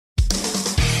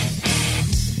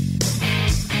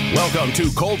Welcome to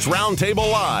Colts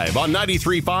Roundtable Live on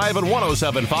 93.5 and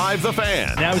 107.5 The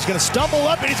Fan. Now he's going to stumble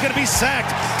up and he's going to be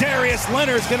sacked. Darius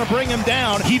Leonard's going to bring him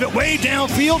down. Heave it way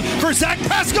downfield for Zach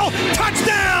Pascal.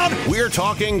 Touchdown! We're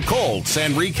talking Colts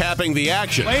and recapping the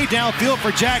action. Way downfield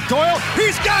for Jack Doyle.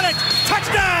 He's got it!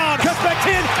 Touchdown! Cuts back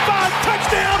 10, 5,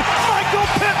 touchdown! Michael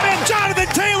Pittman, Jonathan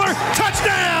Taylor,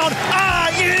 touchdown!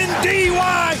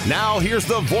 I-N-D-Y! Now here's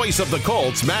the voice of the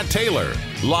Colts, Matt Taylor,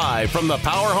 live from the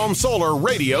Power Home Solar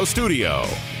Radio Studio.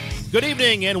 Good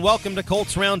evening and welcome to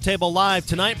Colts Roundtable Live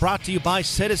tonight, brought to you by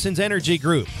Citizens Energy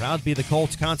Group. Proud to be the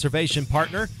Colts conservation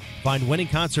partner. Find winning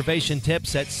conservation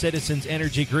tips at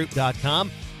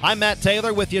citizensenergygroup.com. I'm Matt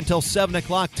Taylor with you until 7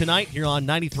 o'clock tonight here on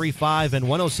 93.5 and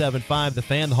 107.5 The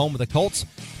Fan, the home of the Colts.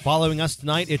 Following us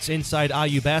tonight, it's Inside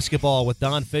IU Basketball with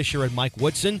Don Fisher and Mike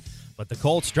Woodson. But the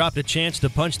Colts dropped a chance to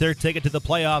punch their ticket to the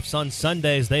playoffs on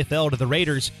Sunday as they fell to the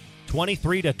Raiders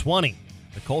 23-20.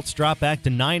 The Colts drop back to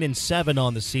 9-7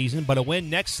 on the season, but a win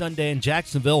next Sunday in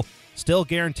Jacksonville still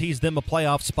guarantees them a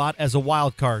playoff spot as a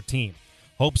wild card team.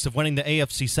 Hopes of winning the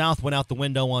AFC South went out the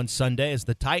window on Sunday as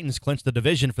the Titans clinched the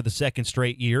division for the second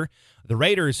straight year. The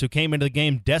Raiders, who came into the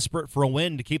game desperate for a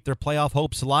win to keep their playoff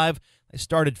hopes alive, they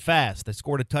started fast. They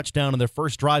scored a touchdown on their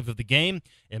first drive of the game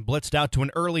and blitzed out to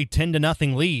an early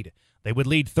 10-0 lead. They would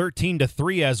lead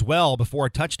 13-3 as well before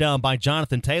a touchdown by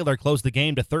Jonathan Taylor closed the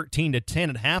game to 13-10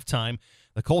 at halftime.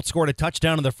 The Colts scored a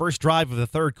touchdown in the first drive of the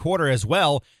third quarter as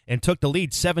well and took the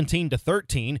lead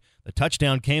 17-13. The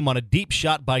touchdown came on a deep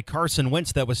shot by Carson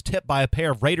Wentz that was tipped by a pair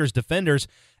of Raiders defenders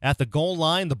at the goal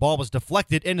line. The ball was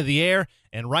deflected into the air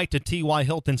and right to T.Y.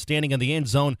 Hilton standing in the end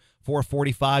zone for a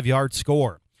 45-yard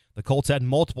score. The Colts had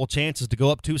multiple chances to go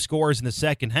up 2 scores in the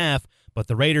second half, but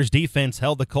the Raiders defense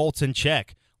held the Colts in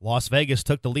check. Las Vegas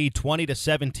took the lead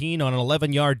 20-17 on an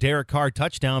 11-yard Derek Carr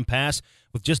touchdown pass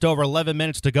with just over 11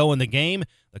 minutes to go in the game.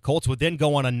 The Colts would then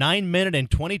go on a 9-minute and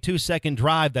 22-second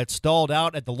drive that stalled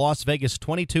out at the Las Vegas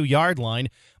 22-yard line.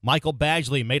 Michael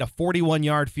Badgley made a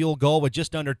 41-yard field goal with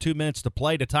just under 2 minutes to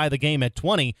play to tie the game at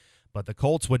 20, but the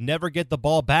Colts would never get the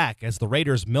ball back as the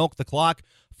Raiders milked the clock,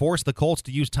 forced the Colts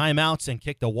to use timeouts, and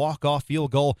kicked a walk-off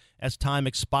field goal as time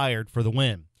expired for the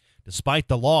win. Despite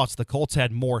the loss, the Colts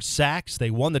had more sacks. They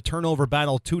won the turnover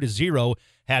battle 2-0,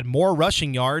 had more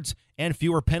rushing yards, and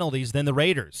fewer penalties than the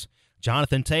Raiders.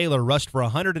 Jonathan Taylor rushed for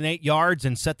 108 yards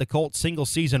and set the Colts'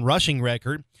 single-season rushing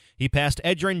record. He passed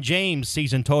Edgerrin James'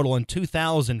 season total in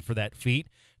 2000 for that feat.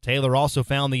 Taylor also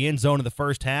found the end zone in the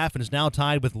first half and is now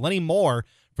tied with Lenny Moore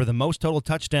for the most total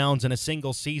touchdowns in a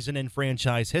single season in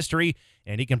franchise history,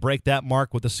 and he can break that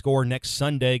mark with a score next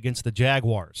Sunday against the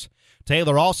Jaguars.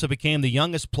 Taylor also became the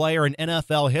youngest player in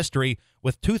NFL history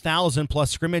with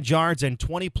 2,000-plus scrimmage yards and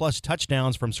 20-plus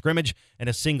touchdowns from scrimmage in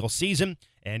a single season.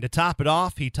 And to top it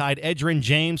off, he tied Edgerrin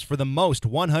James for the most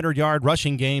 100-yard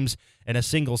rushing games in a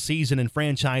single season in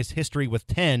franchise history with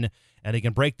 10, and he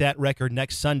can break that record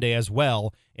next Sunday as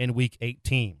well in Week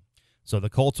 18. So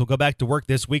the Colts will go back to work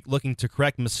this week looking to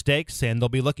correct mistakes, and they'll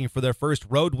be looking for their first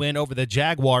road win over the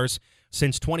Jaguars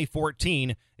since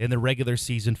 2014 in the regular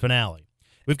season finale.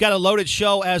 We've got a loaded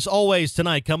show, as always,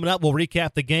 tonight. Coming up, we'll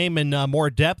recap the game in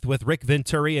more depth with Rick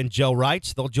Venturi and Joe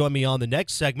Reitz. They'll join me on the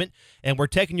next segment, and we're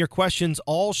taking your questions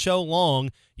all show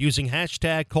long using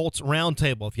hashtag Colts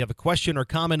Roundtable. If you have a question or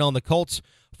comment on the Colts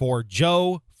for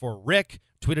Joe, for Rick,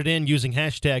 tweet it in using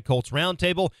hashtag Colts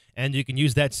Roundtable, and you can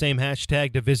use that same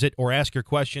hashtag to visit or ask your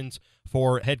questions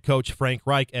for head coach Frank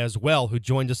Reich as well, who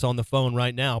joins us on the phone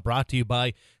right now, brought to you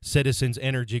by Citizens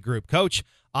Energy Group. Coach,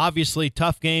 obviously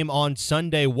tough game on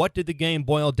Sunday. What did the game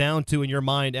boil down to in your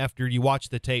mind after you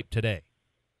watched the tape today?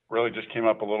 Really just came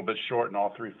up a little bit short in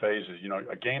all 3 phases. You know,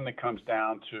 a game that comes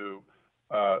down to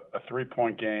a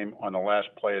 3-point game on the last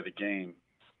play of the game,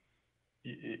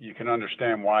 you can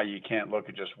understand why you can't look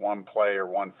at just one play or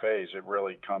one phase. It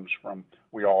really comes from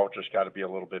we all just got to be a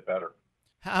little bit better.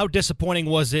 How disappointing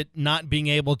was it not being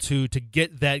able to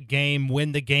get that game,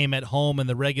 win the game at home in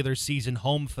the regular season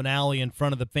home finale in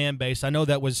front of the fan base? I know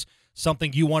that was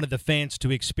something you wanted the fans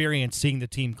to experience, seeing the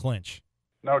team clinch.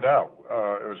 No doubt.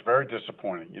 It was very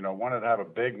disappointing. You know, wanted to have a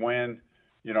big win.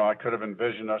 You know, I could have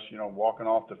envisioned us, you know, walking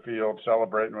off the field,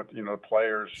 celebrating with, you know, the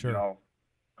players, Sure. You know,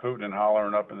 hooting and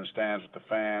hollering up in the stands with the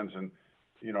fans. And,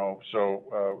 you know,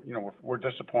 so, you know, we're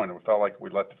disappointed. We felt like we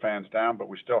let the fans down, but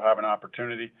we still have an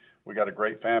opportunity. We got a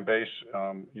great fan base.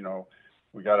 You know,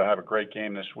 we got to have a great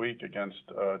game this week against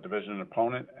a division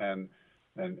opponent and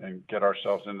get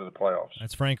ourselves into the playoffs.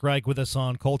 That's Frank Reich with us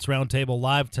on Colts Roundtable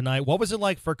Live tonight. What was it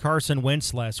like for Carson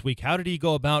Wentz last week? How did he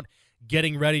go about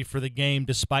getting ready for the game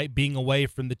despite being away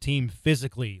from the team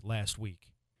physically last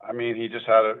week? I mean, he just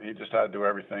had to do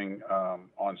everything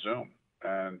on Zoom,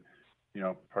 and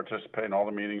participate in all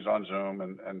the meetings on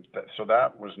Zoom, so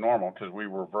that was normal because we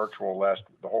were virtual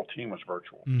the whole team was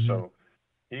virtual. Mm-hmm. So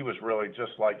he was really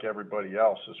just like everybody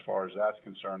else as far as that's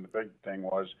concerned. The big thing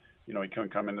was, he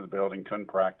couldn't come into the building, couldn't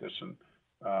practice,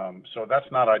 and so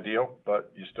that's not ideal,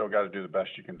 but you still got to do the best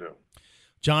you can do.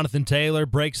 Jonathan Taylor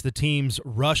breaks the team's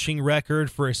rushing record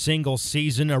for a single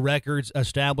season, a record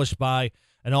established by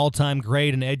an all-time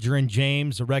great in Edgerrin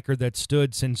James, a record that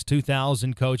stood since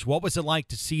 2000, Coach. What was it like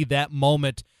to see that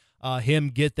moment, him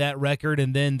get that record,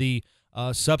 and then the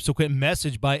subsequent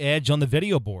message by Edge on the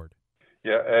video board?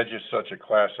 Yeah, Edge is such a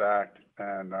class act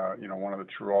and, one of the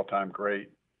true all-time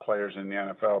great players in the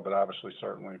NFL, but obviously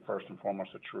certainly first and foremost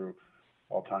a true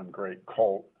all-time great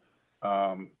Colt.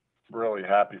 Really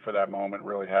happy for that moment,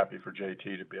 really happy for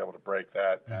JT to be able to break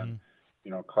that, and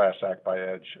class act by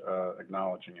Edge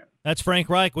acknowledging it. That's Frank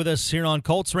Reich with us here on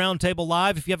Colts Roundtable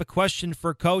Live. If you have a question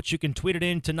for Coach, you can tweet it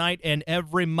in tonight and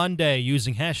every Monday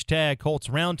using hashtag Colts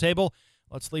Roundtable.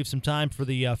 Let's leave some time for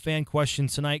the fan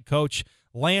questions tonight, Coach.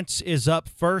 Lance is up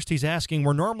first. He's asking,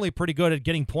 we're normally pretty good at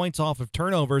getting points off of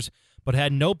turnovers, but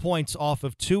had no points off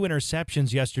of 2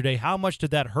 interceptions yesterday. How much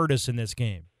did that hurt us in this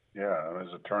game? Yeah, it was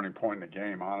a turning point in the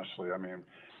game, honestly. I mean,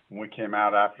 when we came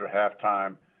out after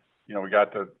halftime, we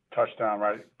got the touchdown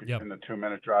right in the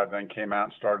 2-minute drive, then came out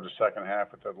and started the second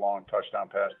half with the long touchdown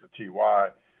pass to T.Y.,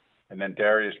 and then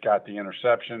Darius got the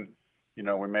interception.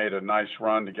 We made a nice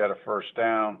run to get a first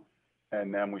down,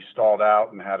 and then we stalled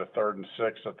out and had a 3rd and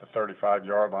 6 at the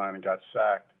 35-yard line and got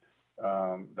sacked.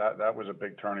 That was a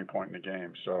big turning point in the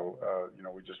game. So,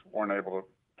 we just weren't able to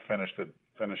finish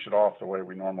it off the way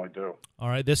we normally do. All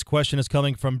right, this question is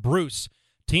coming from Bruce.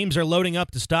 Teams are loading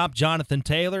up to stop Jonathan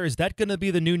Taylor. Is that going to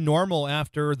be the new normal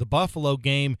after the Buffalo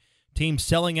game? Teams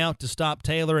selling out to stop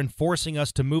Taylor and forcing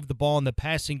us to move the ball in the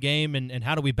passing game, and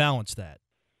how do we balance that?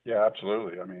 Yeah,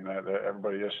 absolutely. I mean,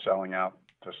 everybody is selling out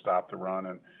to stop the run,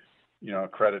 and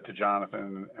credit to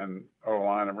Jonathan and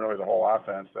O-line and really the whole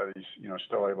offense that he's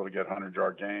still able to get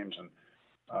 100-yard games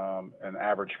and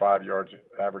average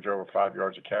over 5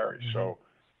 yards a carry. Mm-hmm. So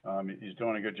he's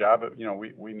doing a good job. But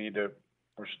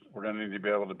we're going to need to be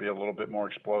able to be a little bit more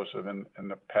explosive in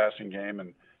the passing game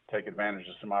and take advantage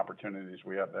of some opportunities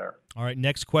we have there. All right,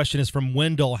 next question is from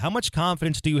Wendell. How much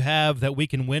confidence do you have that we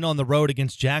can win on the road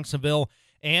against Jacksonville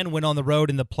and win on the road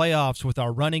in the playoffs with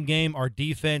our running game, our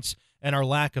defense, and our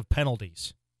lack of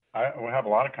penalties? We have a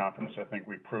lot of confidence. I think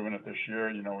we've proven it this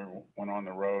year. We went on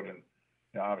the road and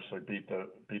obviously beat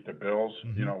the Bills.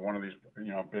 Mm-hmm. One of these,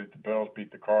 beat the Bills,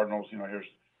 beat the Cardinals. Here's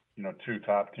 2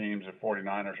 top teams. The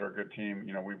 49ers are a good team.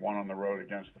 We won on the road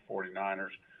against the 49ers.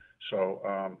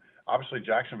 So obviously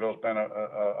Jacksonville's been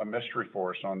a mystery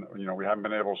for us. We haven't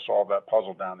been able to solve that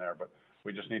puzzle down there, but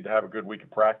we just need to have a good week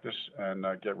of practice and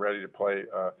get ready to play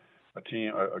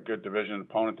a good division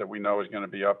opponent that we know is going to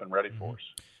be up and ready for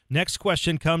us. Next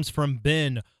question comes from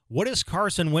Ben. What is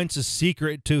Carson Wentz's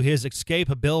secret to his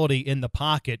escapability in the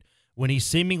pocket when he's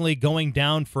seemingly going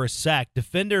down for a sack?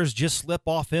 Defenders just slip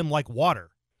off him like water.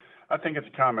 I think it's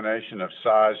a combination of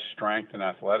size, strength, and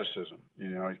athleticism.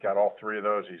 He's got all 3 of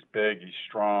those. He's big, he's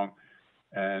strong,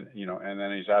 and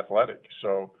then he's athletic.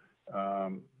 So,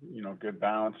 good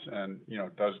balance, and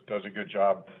does a good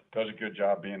job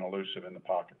being elusive in the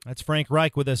pocket. That's Frank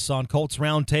Reich with us on Colts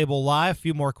Roundtable Live. A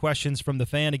few more questions from the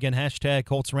fan. Again, hashtag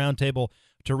Colts Roundtable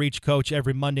to reach Coach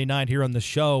every Monday night here on the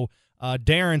show.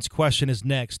 Darren's question is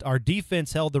next. Our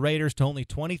defense held the Raiders to only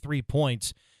 23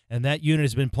 points, and that unit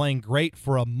has been playing great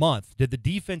for a month. Did the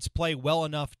defense play well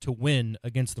enough to win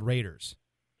against the Raiders?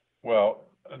 Well,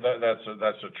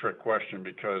 that's a trick question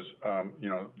because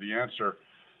the answer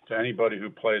to anybody who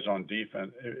plays on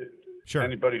defense. Sure.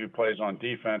 Anybody who plays on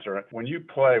defense, or when you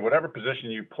play, whatever position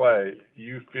you play,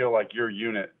 you feel like your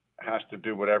unit has to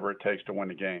do whatever it takes to win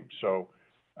the game. So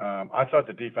I thought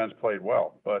the defense played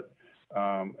well, but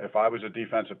if I was a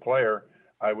defensive player,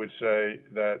 I would say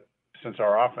that since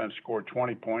our offense scored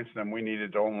 20 points, then we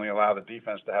needed to only allow the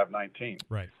defense to have 19.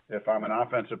 Right. If I'm an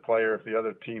offensive player, if the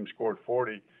other team scored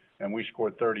 40 and we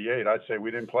scored 38, I'd say we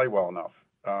didn't play well enough.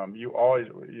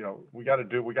 We got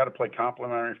to play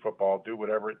complementary football, do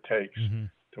whatever it takes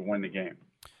to win the game.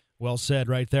 Well said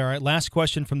right there. All right, last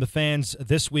question from the fans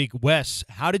this week. Wes,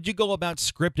 how did you go about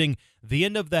scripting the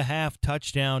end of the half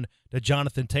touchdown to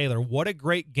Jonathan Taylor? What a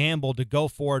great gamble to go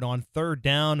for it on 3rd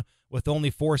down with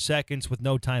only 4 seconds with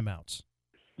no timeouts.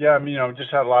 Yeah, I mean, just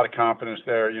had a lot of confidence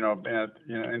there,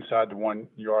 inside the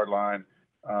 1-yard line.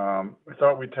 We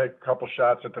thought we'd take a couple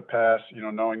shots at the pass,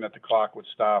 knowing that the clock would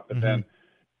stop, but then,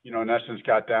 in essence,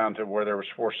 got down to where there was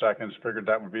 4 seconds, figured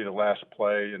that would be the last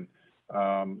play, and,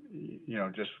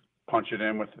 just punch it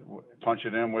in with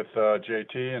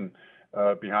JT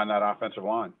behind that offensive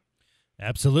line.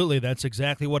 Absolutely. That's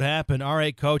exactly what happened. All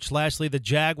right, Coach. Lastly, the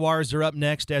Jaguars are up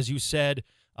next, as you said.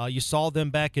 You saw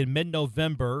them back in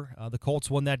mid-November. The Colts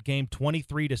won that game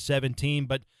 23-17,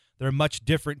 but they're a much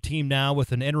different team now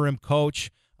with an interim coach.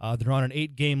 They're on an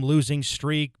 8-game losing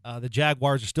streak. The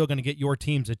Jaguars are still going to get your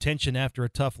team's attention after a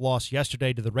tough loss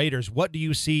yesterday to the Raiders. What do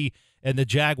you see in the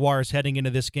Jaguars heading into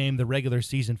this game, the regular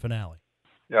season finale?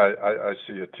 Yeah, I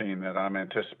see a team that I'm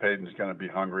anticipating is going to be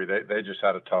hungry. They just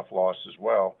had a tough loss as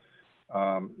well.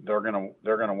 They're going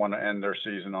to want to end their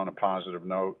season on a positive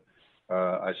note.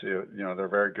 I see, they're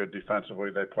very good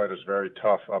defensively. They played us very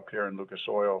tough up here in Lucas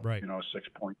Oil. Right.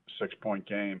 6-point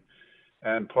game.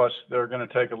 And plus, they're going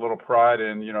to take a little pride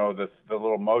in, the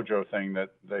little mojo thing that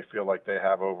they feel like they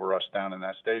have over us down in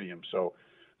that stadium. So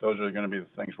those are going to be the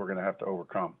things we're going to have to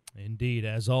overcome. Indeed.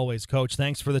 As always, Coach,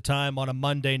 thanks for the time on a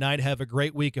Monday night. Have a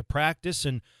great week of practice,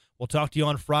 and we'll talk to you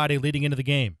on Friday leading into the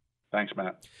game. Thanks,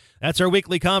 Matt. That's our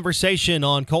weekly conversation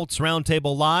on Colts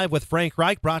Roundtable Live with Frank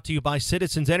Reich, brought to you by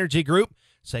Citizens Energy Group.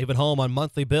 Save at home on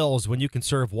monthly bills when you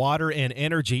conserve water and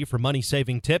energy. For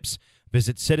money-saving tips,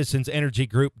 visit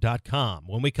citizensenergygroup.com.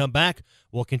 When we come back,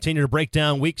 we'll continue to break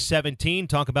down Week 17,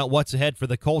 talk about what's ahead for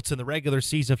the Colts in the regular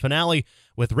season finale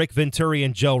with Rick Venturi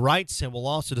and Joe Reitz, and we'll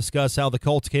also discuss how the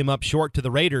Colts came up short to the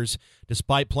Raiders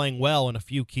despite playing well in a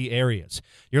few key areas.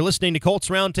 You're listening to Colts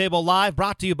Roundtable Live,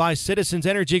 brought to you by Citizens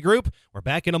Energy Group. We're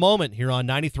back in a moment here on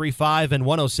 93.5 and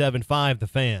 107.5 The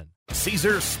Fan.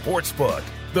 Caesars Sportsbook,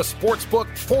 the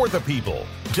sportsbook for the people.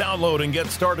 Download and get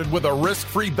started with a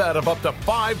risk-free bet of up to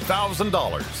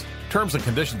 $5,000. Terms and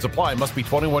conditions apply. Must be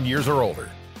 21 years or older.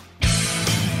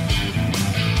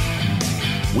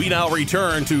 We now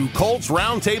return to Colts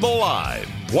Roundtable Live.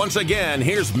 Once again,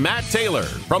 here's Matt Taylor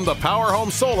from the Power Home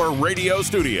Solar Radio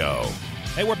Studio.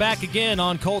 Hey, we're back again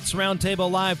on Colts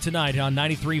Roundtable Live tonight on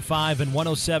 93.5 and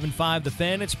 107.5 The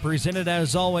Fan. It's presented,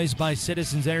 as always, by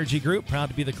Citizens Energy Group, proud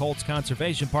to be the Colts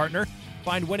conservation partner.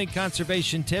 Find winning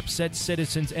conservation tips at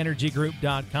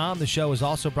citizensenergygroup.com. The show is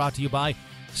also brought to you by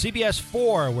CBS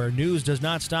 4, where news does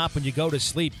not stop when you go to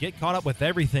sleep. Get caught up with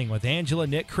everything with Angela,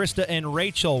 Nick, Krista, and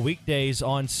Rachel, weekdays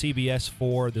on CBS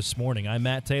 4 this morning. I'm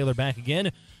Matt Taylor, back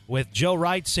again with Joe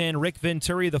Reitz and Rick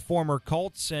Venturi, the former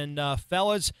Colts. And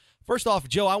fellas, first off,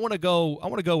 Joe, I want to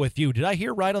go with you. Did I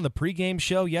hear right on the pregame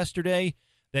show yesterday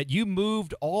that you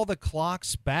moved all the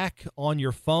clocks back on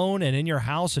your phone and in your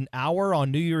house an hour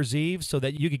on New Year's Eve so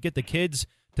that you could get the kids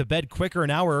to bed quicker, an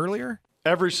hour earlier?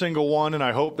 Every single one, and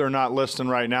I hope they're not listening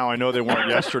right now. I know they weren't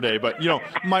yesterday, but,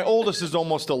 my oldest is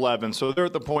almost 11, so they're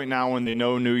at the point now when they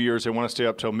know New Year's, they want to stay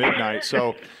up till midnight.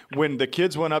 So when the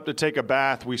kids went up to take a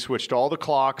bath, we switched all the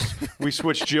clocks. We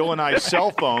switched Jill and I's cell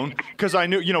phone because I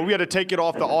knew, we had to take it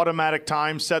off the automatic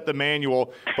time, set the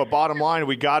manual. But bottom line,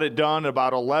 we got it done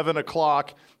about 11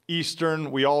 o'clock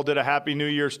Eastern. We all did a Happy New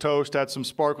Year's toast, had some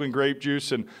sparkling grape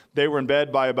juice, and they were in bed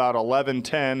by about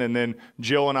 11:10, and then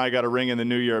Jill and I got a ring in the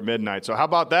New Year at midnight. So how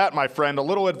about that, my friend? A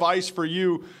little advice for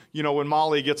you, when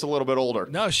Molly gets a little bit older.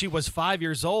 No, she was 5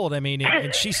 years old. I mean,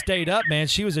 and she stayed up, man.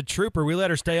 She was a trooper. We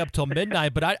let her stay up till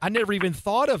midnight, but I never even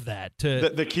thought of that, to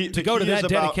go to that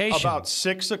dedication. About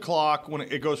 6 o'clock, when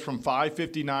it goes from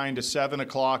 5:59 to 7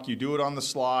 o'clock, you do it on the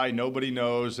sly, nobody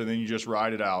knows, and then you just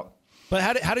ride it out.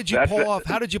 But how did you pull off?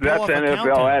 How did you pull off a countdown?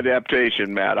 That's NFL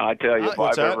adaptation, Matt. I tell you, if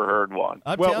I've ever heard one.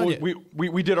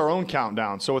 We did our own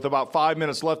countdown. So with about 5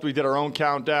 minutes left, we did our own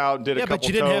countdown. Did a couple but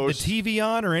you didn't toasts. have the TV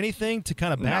on or anything to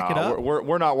kind of back it up.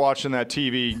 We're not watching that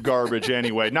TV garbage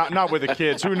anyway. Not with the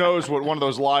kids. Who knows what one of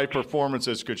those live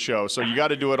performances could show? So you got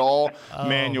to do it all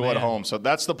manual at home. So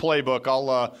that's the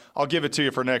playbook. I'll give it to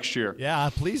you for next year. Yeah,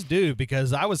 please do,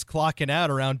 because I was clocking out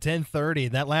around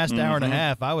 10:30. That last hour and a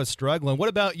half, I was struggling. What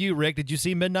about you, Rick? Did you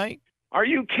see midnight? Are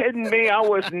you kidding me? I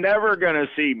was never going to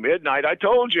see midnight. I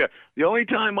told you, the only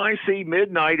time I see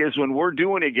midnight is when we're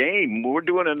doing a game. We're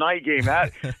doing a night game.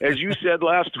 As you said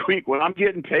last week, when I'm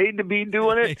getting paid to be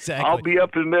doing it, exactly. I'll be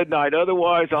up at midnight.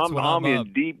 Otherwise, I'm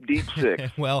in deep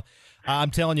six. Well, I'm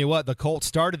telling you what, the Colts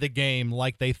started the game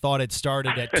like they thought it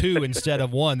started at 2 instead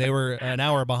of 1. They were an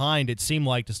hour behind, it seemed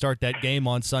like, to start that game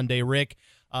on Sunday. Rick,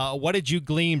 what did you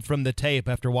glean from the tape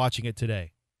after watching it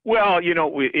today? Well,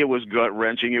 it was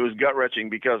gut-wrenching. It was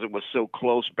gut-wrenching because it was so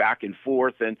close back and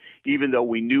forth, and even though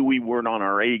we knew we weren't on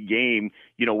our A game,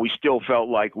 we still felt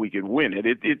like we could win it.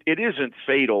 It isn't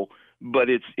fatal, but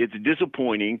it's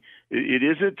disappointing. It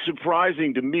isn't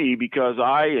surprising to me because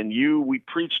I and you, we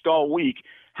preached all week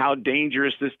how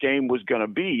dangerous this game was going to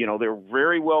be. They're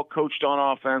very well coached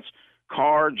on offense.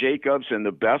 Carr, Jacobs, and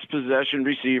the best possession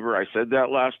receiver, I said that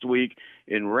last week,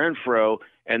 in Renfro,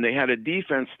 and they had a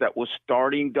defense that was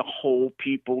starting to hold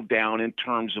people down in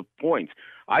terms of points.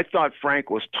 I thought Frank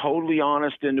was totally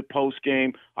honest in the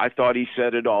postgame. I thought he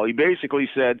said it all. He basically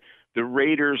said the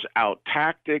Raiders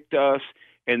out-tacticked us,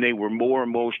 and they were more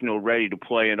emotional, ready to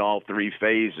play in all three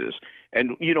phases.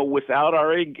 And, without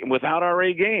our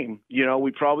A game,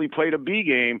 we probably played a B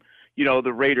game,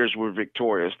 the Raiders were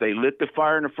victorious. They lit the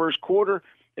fire in the first quarter,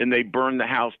 and they burned the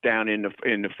house down in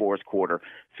the fourth quarter.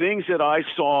 Things that I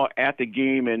saw at the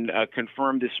game and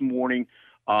confirmed this morning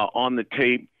on the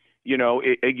tape,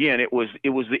 it was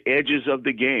the edges of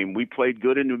the game. We played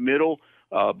good in the middle,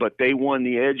 but they won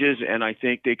the edges, and I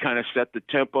think they kind of set the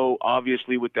tempo,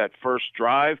 obviously, with that first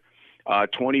drive.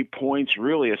 20 points,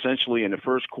 really, essentially, in the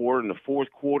first quarter and the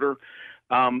fourth quarter.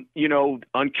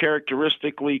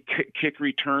 Uncharacteristically, kick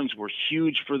returns were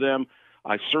huge for them.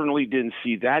 I certainly didn't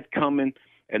see that coming,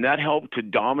 and that helped to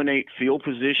dominate field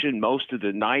position most of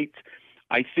the night.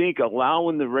 I think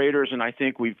allowing the Raiders, and I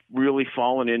think we've really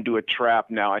fallen into a trap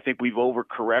now. I think we've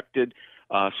overcorrected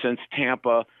since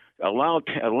Tampa.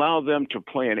 Allow them to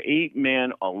play an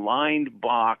 8-man aligned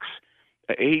box,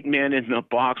 8 men in the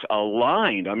box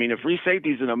aligned. I mean, if free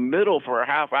safety's in the middle for a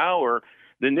half hour,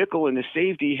 the nickel and the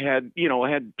safety had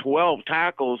 12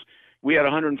 tackles. We had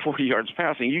 140 yards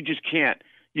passing. You just can't.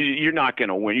 You're not going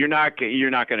to win. You're not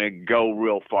going to go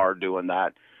real far doing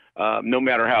that, no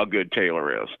matter how good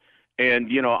Taylor is.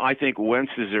 And I think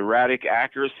Wentz's erratic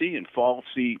accuracy and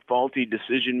faulty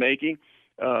decision making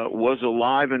was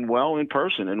alive and well in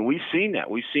person, and we've seen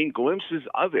that. We've seen glimpses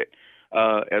of it,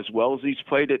 as well as he's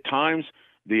played at times.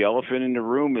 The elephant in the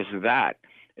room is that.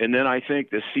 And then I think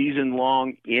the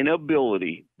season-long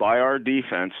inability by our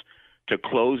defense to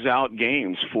close out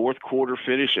games, fourth quarter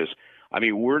finishes. I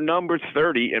mean, we're number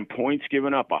 30 in points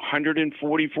given up,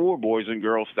 144, boys and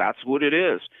girls. That's what it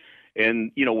is.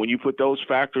 And, when you put those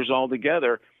factors all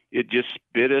together, it just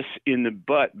bit us in the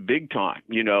butt big time,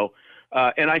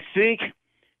 And I think,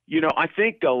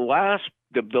 the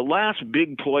last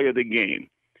big play of the game,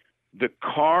 the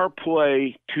Carr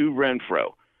play to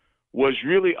Renfrow, was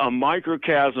really a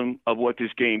microcosm of what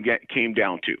this game came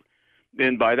down to.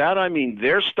 And by that I mean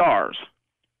their stars,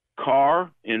 Carr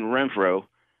and Renfrow,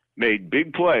 made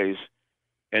big plays,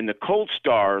 and the Colts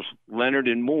stars, Leonard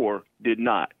and Moore, did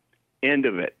not. End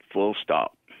of it. Full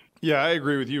stop. Yeah, I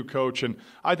agree with you, Coach. And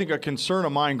I think a concern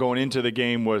of mine going into the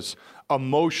game was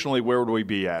emotionally, where would we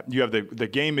be at? You have the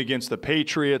game against the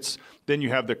Patriots, then you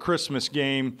have the Christmas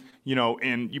game,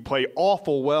 and you play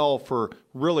awful well for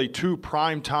really 2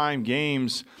 primetime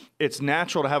games. It's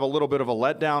natural to have a little bit of a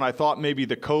letdown. I thought maybe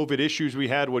the COVID issues we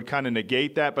had would kind of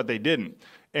negate that, but they didn't.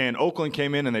 And Oakland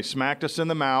came in and they smacked us in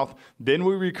the mouth. Then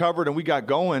we recovered and we got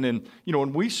going. And,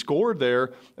 when we scored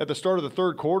there at the start of the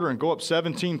third quarter and go up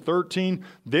 17-13,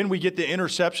 then we get the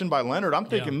interception by Leonard. I'm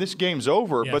thinking this game's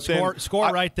over. Yeah, but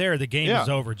score right there. The game is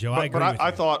over, Joe. I agree with you.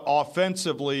 I thought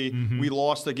offensively we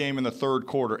lost the game in the third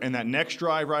quarter. And that next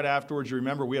drive right afterwards, you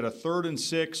remember we had a 3rd and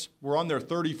 6. We're on their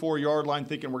 34-yard line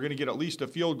thinking we're going to get at least a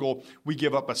field goal. We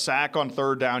give up a sack on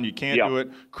 3rd down. You can't do it.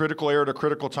 Critical error to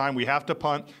critical time. We have to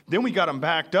punt. Then we got them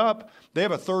back up. They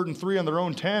have a 3rd and 3 on their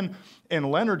own 10,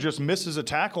 and Leonard just misses a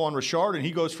tackle on Richard, and he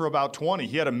goes for about 20.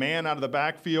 He had a man out of the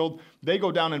backfield. They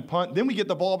go down and punt. Then we get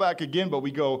the ball back again, but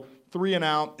we go 3 and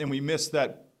out, and we miss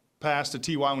that pass to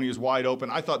T.Y. when he was wide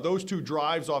open. I thought those 2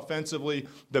 drives offensively,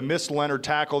 the missed Leonard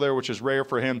tackle there, which is rare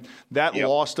for him, that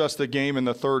lost us the game in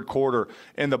the third quarter.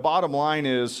 And the bottom line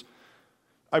is,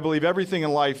 I believe everything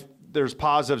in life, there's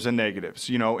positives and negatives,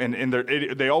 and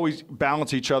they always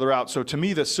balance each other out. So to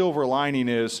me, the silver lining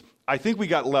is I think we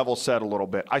got level set a little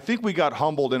bit. I think we got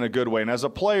humbled in a good way. And as a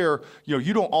player,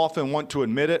 you don't often want to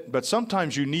admit it, but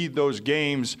sometimes you need those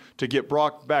games to get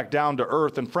brought back down to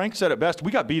earth. And Frank said it best.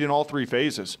 We got beat in all 3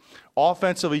 phases,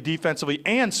 offensively, defensively,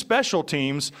 and special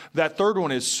teams. That third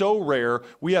one is so rare.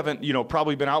 We haven't,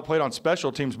 probably been outplayed on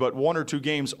special teams, but 1 or 2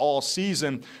 games all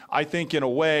season. I think in a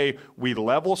way we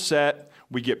level set.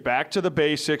 We get back to the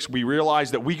basics. We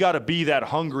realize that we got to be that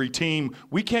hungry team.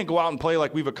 We can't go out and play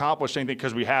like we've accomplished anything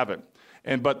because we haven't.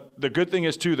 But the good thing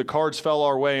is, too, the cards fell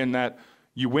our way in that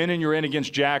you win and you're in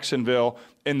against Jacksonville.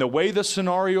 And the way the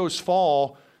scenarios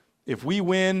fall, if we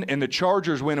win and the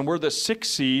Chargers win and we're the 6th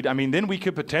seed, then we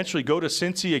could potentially go to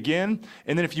Cincy again.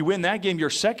 And then if you win that game, your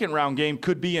second-round game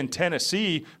could be in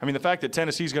Tennessee. The fact that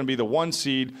Tennessee is going to be the 1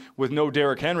 seed with no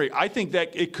Derrick Henry, I think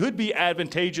that it could be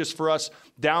advantageous for us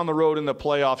down the road in the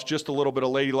playoffs. Just a little bit of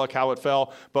lady luck how it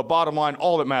fell. But bottom line,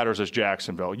 all that matters is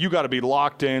Jacksonville. You got to be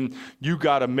locked in. You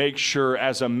got to make sure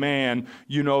as a man,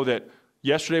 that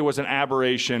Yesterday was an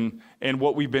aberration, and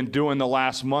what we've been doing the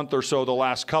last month or so, the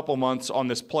last couple months on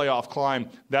this playoff climb,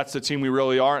 that's the team we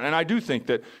really are. And I do think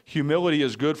that humility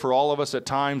is good for all of us at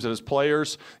times as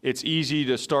players. It's easy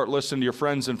to start listening to your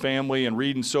friends and family and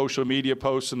reading social media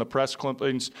posts and the press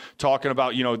clippings talking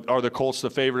about, are the Colts the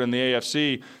favorite in the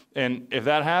AFC? And if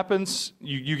that happens,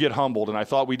 you get humbled. And I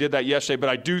thought we did that yesterday, but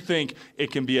I do think it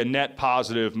can be a net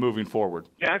positive moving forward.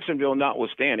 Jacksonville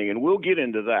notwithstanding, and we'll get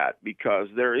into that because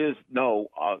there is no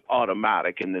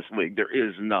automatic in this league. There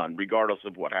is none, regardless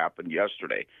of what happened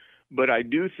yesterday. But I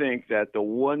do think that the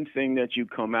one thing that you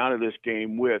come out of this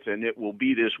game with, and it will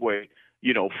be this way,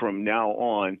 from now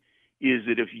on, is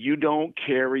that if you don't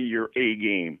carry your A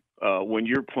game when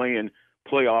you're playing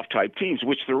playoff type teams,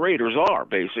 which the Raiders are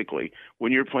basically,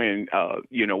 when you're playing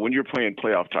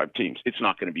playoff type teams, it's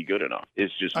not going to be good enough.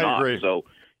 It's just not. I agree. So,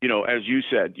 as you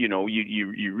said, you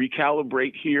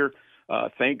recalibrate here.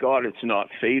 Thank God it's not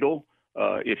fatal.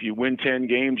 If you win 10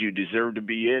 games, you deserve to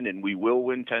be in, and we will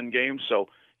win 10 games. So,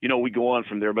 we go on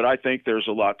from there. But I think there's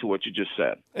a lot to what you just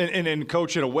said. And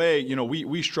Coach, in a way,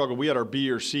 we struggled. We had our B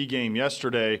or C game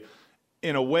yesterday.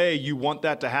 In a way, you want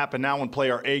that to happen now and play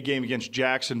our A game against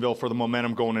Jacksonville for the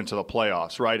momentum going into the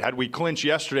playoffs, right? Had we clinched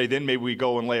yesterday, then maybe we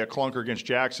go and lay a clunker against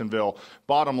Jacksonville.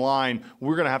 Bottom line,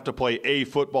 we're going to have to play A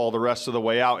football the rest of the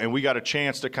way out, and we got a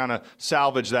chance to kind of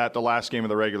salvage that the last game of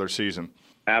the regular season.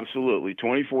 Absolutely.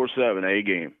 24/7 A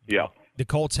game. Yeah. The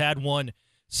Colts had won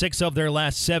 6 of their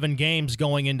last 7 games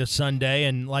going into Sunday,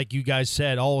 and like you guys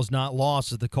said, all is not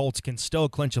lost as the Colts can still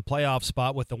clinch a playoff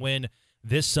spot with the win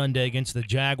this Sunday against the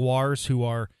Jaguars, who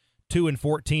are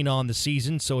 2-14 on the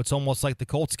season. So it's almost like the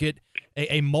Colts get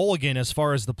a mulligan as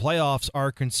far as the playoffs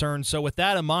are concerned. So with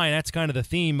that in mind, that's kind of the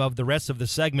theme of the rest of the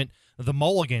segment, the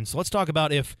mulligan. So let's talk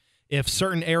about if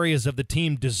certain areas of the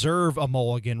team deserve a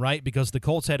mulligan, right? Because the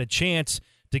Colts had a chance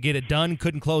to get it done,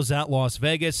 couldn't close out Las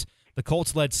Vegas. The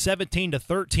Colts led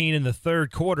 17-13 in the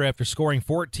third quarter after scoring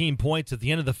 14 points at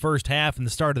the end of the first half and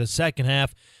the start of the second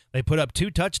half. They put up 2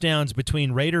 touchdowns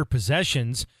between Raider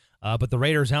possessions, but the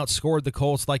Raiders outscored the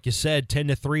Colts, like you said,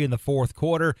 10-3 in the fourth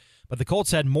quarter. But the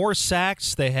Colts had more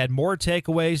sacks, they had more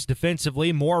takeaways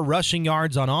defensively, more rushing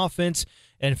yards on offense,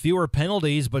 and fewer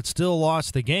penalties, but still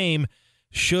lost the game.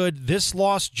 Should this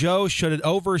loss, Joe, should it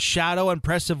overshadow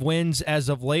impressive wins as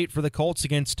of late for the Colts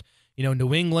against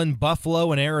New England,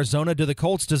 Buffalo, and Arizona? Do the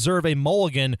Colts deserve a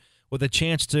mulligan with a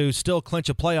chance to still clinch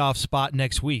a playoff spot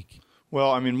next week?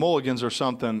 Well, mulligans are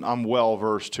something I'm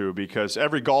well-versed to because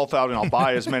every golf outing, I'll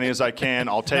buy as many as I can.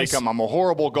 I'll take them. I'm a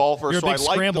horrible golfer, so I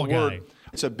like the word.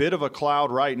 It's a bit of a cloud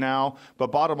right now,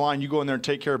 but bottom line, you go in there and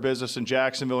take care of business in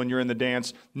Jacksonville and you're in the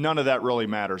dance. None of that really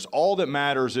matters. All that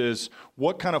matters is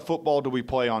what kind of football do we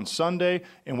play on Sunday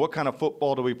and what kind of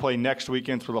football do we play next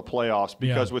weekend for the playoffs?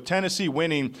 Because with Tennessee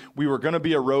winning, we were going to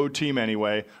be a road team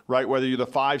anyway, right? Whether you're the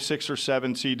 5, 6, or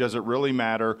 7 seed, does it really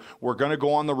matter? We're going to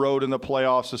go on the road in the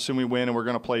playoffs, assuming we win, and we're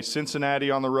going to play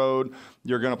Cincinnati on the road.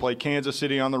 You're going to play Kansas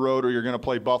City on the road, or you're going to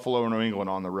play Buffalo or New England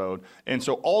on the road. And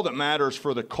so all that matters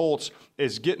for the Colts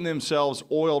is getting themselves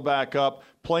oiled back up,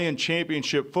 playing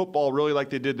championship football really like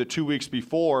they did the 2 weeks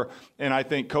before. And I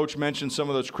think Coach mentioned some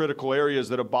of those critical areas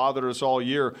that have bothered us all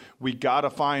year. We got to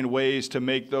find ways to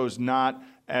make those not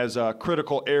as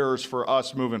critical errors for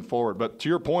us moving forward. But to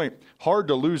your point, hard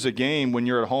to lose a game when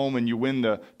you're at home and you win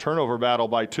the turnover battle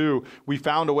by 2. We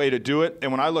found a way to do it.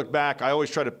 And when I look back, I always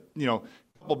try to,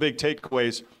 couple big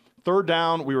takeaways. Third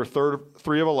down, we were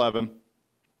 3 of 11.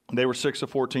 They were 6 of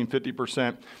 14,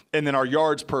 50%. And then our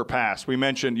yards per pass. We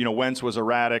mentioned, Wentz was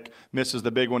erratic, misses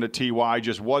the big one to T.Y.,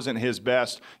 just wasn't his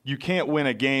best. You can't win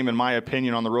a game, in my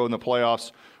opinion, on the road in the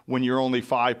playoffs when you're only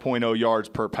 5.0 yards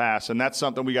per pass. And that's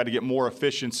something we got to get more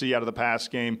efficiency out of the pass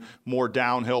game, more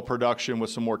downhill production with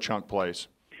some more chunk plays.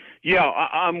 Yeah,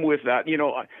 I'm with that.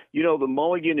 The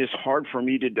mulligan is hard for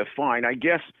me to define. I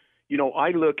guess, I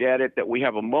look at it that we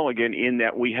have a mulligan in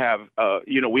that we have,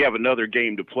 we have another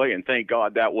game to play, and thank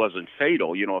God that wasn't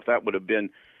fatal. If that would have been,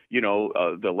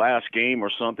 the last game or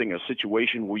something, a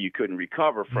situation where you couldn't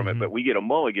recover from it, but we get a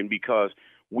mulligan because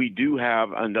we do have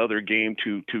another game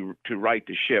to right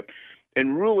the ship.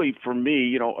 And really, for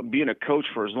me, being a coach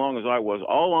for as long as I was,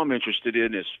 all I'm interested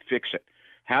in is fix it.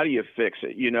 How do you fix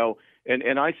it?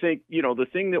 And I think, the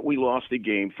thing that we lost the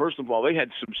game, first of all, they had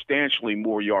substantially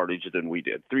more yardage than we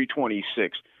did,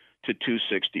 326 to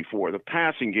 264. The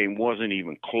passing game wasn't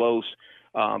even close,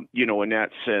 in that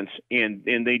sense, and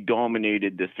they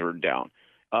dominated the third down.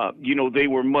 They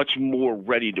were much more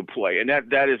ready to play, and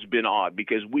that has been odd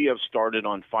because we have started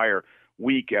on fire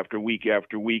week after week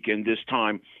after week, and this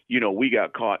time, we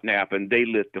got caught napping. They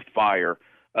lit the fire.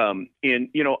 And,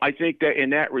 I think that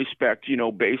in that respect,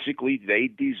 basically they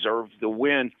deserve the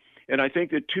win. And I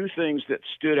think the two things that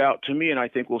stood out to me, and I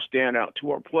think will stand out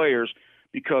to our players,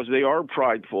 because they are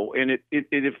prideful, and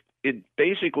it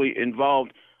basically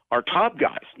involved our top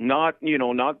guys, not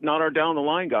our down the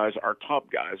line guys, our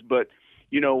top guys. But,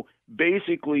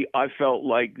 basically I felt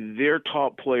like their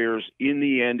top players in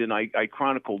the end, and I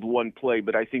chronicled one play,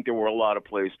 but I think there were a lot of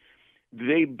plays.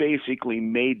 They basically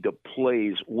made the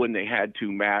plays when they had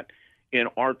to, Matt, and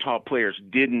our top players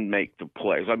didn't make the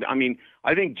plays. I mean,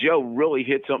 I think Joe really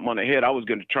hit something on the head. I was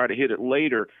going to try to hit it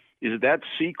later, is that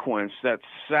sequence, that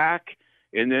sack,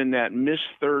 and then that missed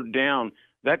third down,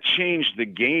 that changed the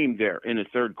game there in the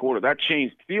third quarter. That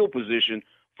changed field position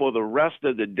for the rest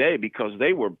of the day because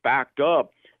they were backed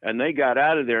up and they got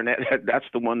out of there. And that's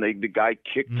the one the guy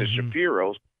kicked to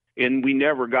Shapiro's, and we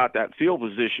never got that field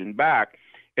position back.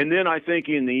 And then I think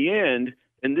in the end,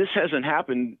 and this hasn't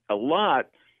happened a lot,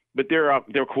 but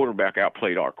their quarterback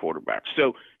outplayed our quarterback.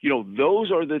 So,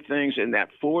 those are the things in that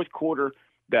fourth quarter,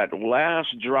 that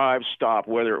last drive stop,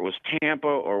 whether it was Tampa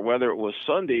or whether it was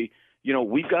Sunday,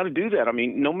 we've got to do that. I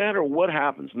mean, no matter what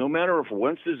happens, no matter if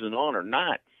Wentz isn't on or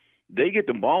not, they get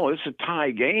the ball. It's a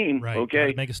tie game, right.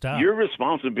 Okay? Make a stop. Your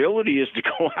responsibility is to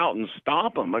go out and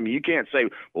stop them. I mean, you can't say,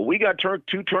 well, we got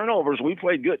two turnovers, we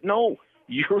played good. No,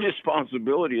 your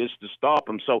responsibility is to stop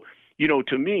them. So,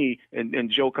 to me, and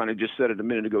Joe kind of just said it a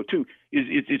minute ago too,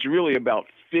 it's really about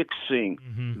fixing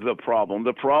the problem.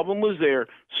 The problem was there.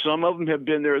 Some of them have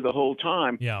been there the whole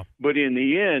time. Yeah. But in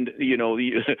the end,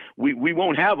 we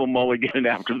won't have a mulligan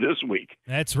after this week.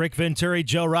 That's Rick Venturi.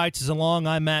 Joe Wrights is along.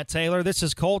 I'm Matt Taylor. This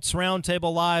is Colts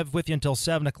Roundtable Live with you until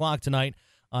 7 o'clock tonight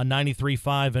on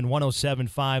 93.5 and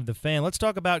 107.5 The Fan. Let's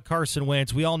talk about Carson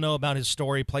Wentz. We all know about his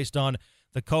story, placed on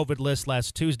the COVID list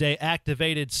last Tuesday,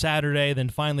 activated Saturday, then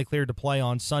finally cleared to play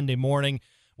on Sunday morning.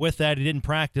 With that, he didn't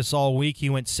practice all week. He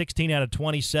went 16 out of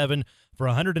 27 for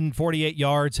 148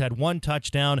 yards, had one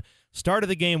touchdown, started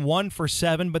the game 1 for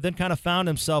 7, but then kind of found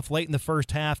himself late in the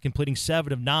first half, completing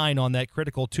 7 of 9 on that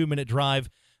critical 2-minute drive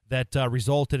that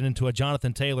resulted into a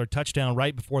Jonathan Taylor touchdown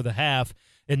right before the half.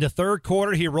 In the third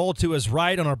quarter, he rolled to his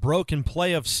right on a broken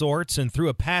play of sorts and threw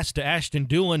a pass to Ashton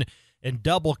Dulin in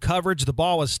double coverage. The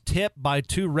ball was tipped by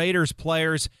 2 Raiders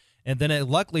players, and then it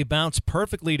luckily bounced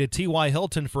perfectly to T.Y.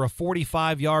 Hilton for a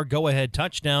 45-yard go-ahead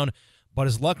touchdown, but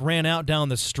his luck ran out down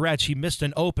the stretch. He missed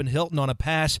an open Hilton on a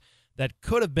pass that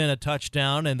could have been a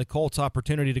touchdown, and the Colts'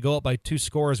 opportunity to go up by 2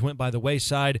 scores went by the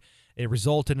wayside. It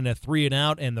resulted in a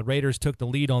 3-and-out, and the Raiders took the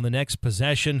lead on the next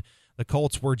possession. The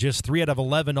Colts were just 3 out of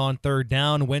 11 on third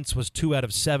down. Wentz was 2 out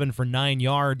of 7 for 9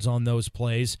 yards on those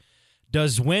plays.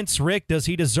 Does Wentz, Rick, does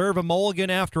he deserve a mulligan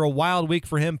after a wild week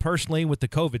for him personally with the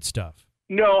COVID stuff?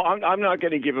 No, I'm not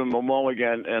going to give him a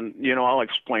mulligan, and I'll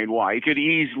explain why. You could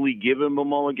easily give him a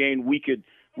mulligan. We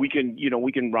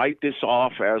can write this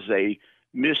off as a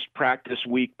missed practice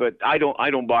week, but I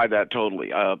don't buy that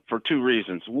totally for 2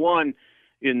 reasons. One,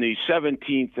 in the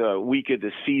 17th week of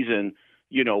the season,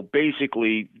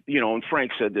 basically, and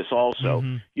Frank said this also,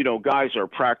 guys are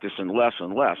practicing less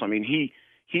and less. I mean,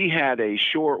 he had a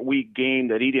short week game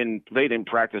that they didn't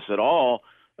practice at all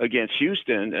against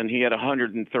Houston, and he had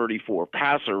 134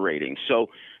 passer rating. So,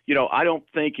 I don't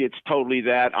think it's totally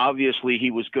that. Obviously,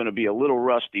 he was going to be a little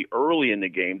rusty early in the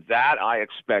game. That I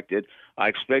expected. I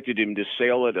expected him to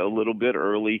sail it a little bit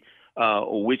early,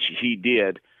 which he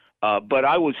did. But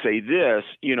I would say this,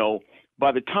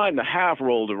 by the time the half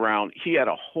rolled around, he had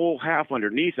a whole half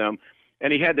underneath him,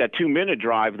 and he had that 2-minute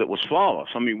drive that was flawless.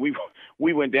 I mean,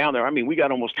 we went down there. I mean, we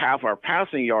got almost half our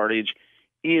passing yardage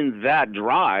in that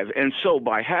drive. And so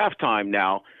by halftime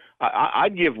now,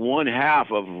 I'd give 1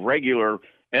 half of regular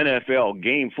NFL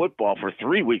game football for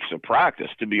 3 weeks of practice,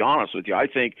 to be honest with you. I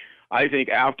think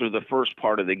after the first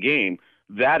part of the game,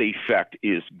 that effect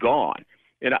is gone.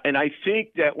 And I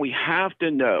think that we have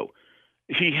to know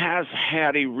he has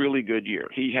had a really good year.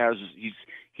 He's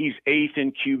 8th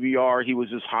in QBR. He was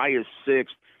as high as 6th.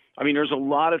 I mean, there's a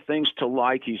lot of things to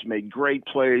like. He's made great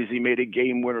plays. He made a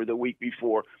game winner the week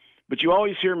before. But you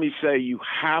always hear me say you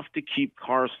have to keep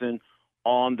Carson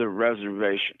on the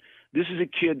reservation. This is a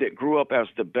kid that grew up as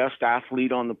the best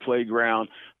athlete on the playground,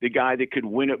 the guy that could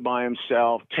win it by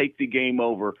himself, take the game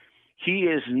over. He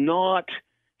is not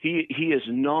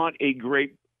a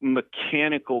great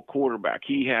mechanical quarterback.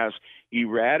 He has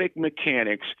erratic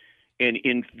mechanics, and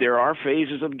there are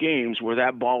phases of games where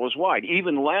that ball is wide.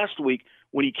 Even last week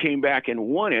when he came back and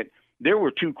won it, there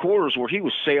were 2 quarters where he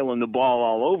was sailing the ball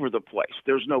all over the place.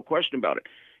 There's no question about it.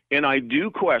 And I do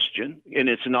question, and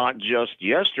it's not just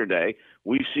yesterday,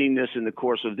 we've seen this in the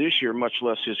course of this year, much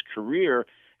less his career,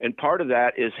 And part of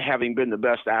that is having been the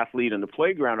best athlete in the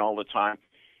playground all the time.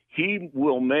 He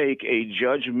will make a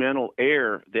judgmental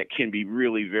error that can be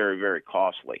really very, very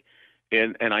costly.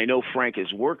 And I know Frank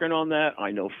is working on that.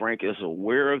 I know Frank is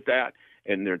aware of that,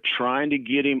 and they're trying to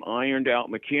get him ironed out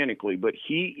mechanically. But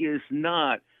he is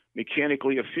not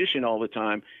mechanically efficient all the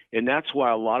time, and that's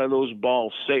why a lot of those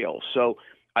balls sail. So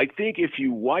I think if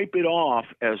you wipe it off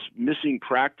as missing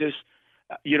practice,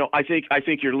 I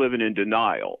think you're living in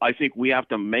denial. I think we have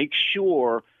to make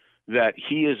sure that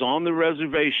he is on the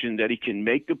reservation, that he can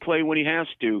make the play when he has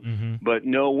to, but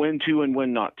know when to and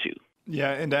when not to.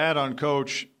 Yeah, and to add on,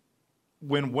 Coach,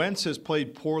 when Wentz has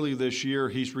played poorly this year,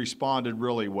 he's responded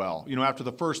really well. After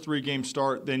the first 3 games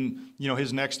start, then,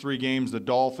 his next 3 games, the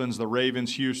Dolphins, the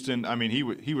Ravens, Houston, I mean,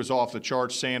 he was off the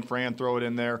charts. San Fran, throw it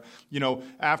in there.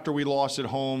 After we lost at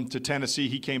home to Tennessee,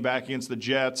 he came back against the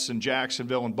Jets and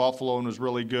Jacksonville and Buffalo and was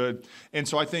really good. And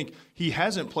so I think he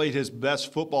hasn't played his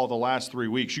best football the last 3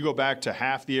 weeks. You go back to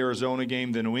half the Arizona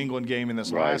game, the New England game, and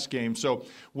this last game. So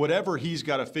whatever he's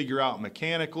got to figure out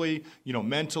mechanically,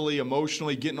 mentally,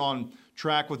 emotionally, getting on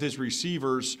track with his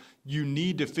receivers, you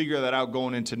need to figure that out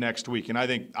going into next week. And I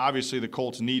think obviously the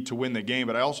Colts need to win the game,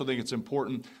 but I also think it's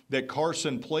important that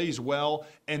Carson plays well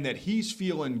and that he's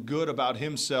feeling good about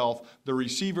himself. The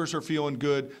receivers are feeling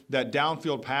good. That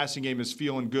downfield passing game is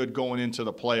feeling good going into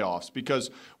the playoffs,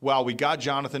 because while we got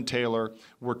Jonathan Taylor,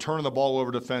 we're turning the ball over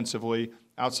defensively.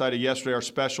 Outside of yesterday, our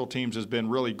special teams has been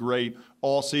really great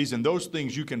all season. Those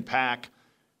things you can pack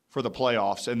for the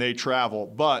playoffs, and they travel.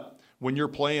 But when you're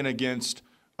playing against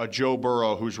a Joe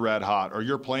Burrow who's red hot, or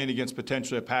you're playing against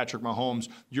potentially a Patrick Mahomes,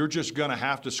 you're just going to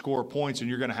have to score points, and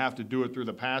you're going to have to do it through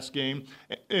the pass game.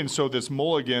 And so this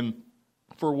mulligan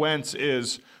for Wentz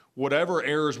is whatever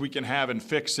errors we can have and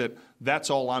fix it. That's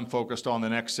all I'm focused on the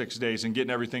next 6 days, and getting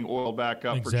everything oiled back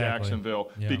up for Jacksonville,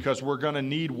 because we're going to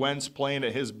need Wentz playing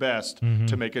at his best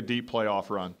to make a deep playoff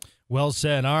run. Well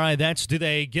said. All right, that's Do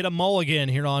They Get a Mulligan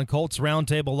here on Colts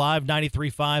Roundtable Live,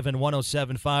 93.5 and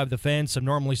 107.5 The Fan. Some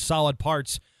normally solid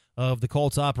parts of the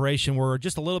Colts operation were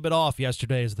just a little bit off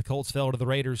yesterday as the Colts fell to the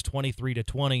Raiders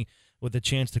 23-20 with a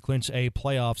chance to clinch a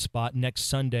playoff spot next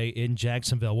Sunday in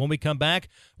Jacksonville. When we come back,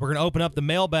 we're going to open up the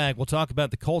mailbag. We'll talk about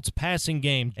the Colts passing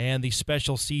game and the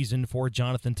special season for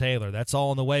Jonathan Taylor. That's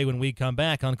all on the way when we come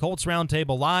back on Colts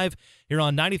Roundtable Live here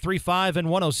on 93.5 and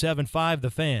 107.5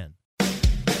 The Fan.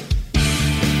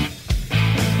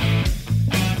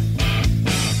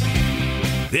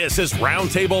 This is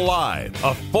Roundtable Live,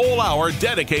 a full hour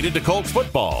dedicated to Colts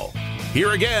football.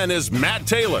 Here again is Matt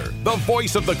Taylor, the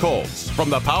voice of the Colts, from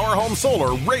the Power Home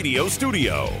Solar Radio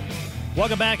Studio.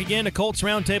 Welcome back again to Colts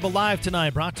Roundtable Live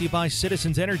tonight, brought to you by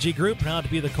Citizens Energy Group, proud to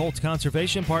be the Colts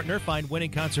conservation partner. Find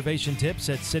winning conservation tips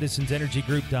at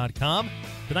citizensenergygroup.com.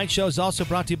 Tonight's show is also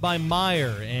brought to you by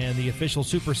Meijer, and the official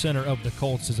super center of the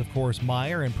Colts is, of course,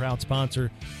 Meijer, and proud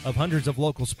sponsor of hundreds of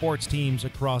local sports teams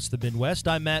across the Midwest.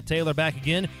 I'm Matt Taylor, back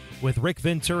again with Rick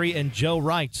Venturi and Joe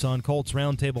Reitz on Colts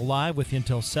Roundtable Live with you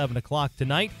until 7 o'clock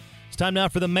tonight. It's time now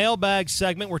for the mailbag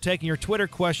segment. We're taking your Twitter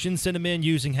questions. Send them in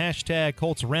using hashtag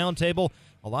Colts Roundtable.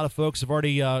 A lot of folks have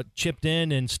already chipped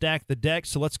in and stacked the deck,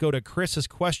 so let's go to Chris's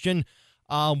question.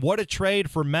 What a trade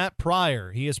for Matt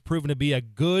Pryor. He has proven to be a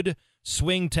good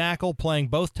swing tackle, playing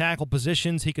both tackle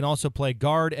positions. He can also play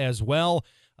guard as well.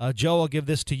 Joe, I'll give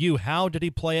this to you. How did he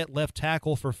play at left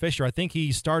tackle for Fisher? I think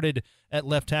he started at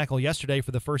left tackle yesterday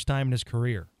for the first time in his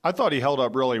career. I thought he held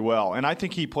up really well, and I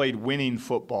think he played winning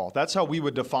football. That's how we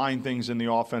would define things in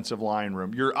the offensive line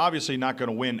room. You're obviously not going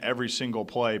to win every single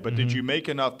play, but did you make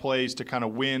enough plays to kind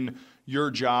of win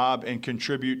your job and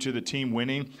contribute to the team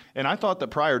winning? And I thought that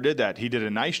Pryor did that. He did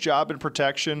a nice job in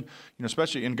protection,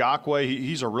 especially Ngakoue.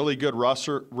 He's a really good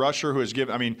rusher who has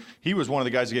given, he was one of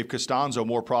the guys that gave Costanzo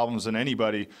more problems than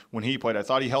anybody when he played. I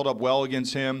thought he held up well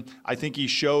against him. I think he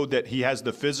showed that he has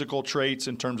the physical traits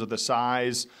in terms of the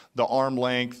size, the arm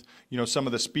length, some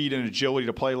of the speed and agility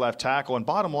to play left tackle. And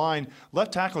bottom line,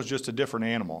 left tackle is just a different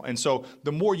animal. And so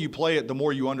the more you play it, the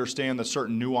more you understand the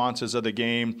certain nuances of the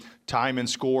game, time and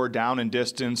score, down and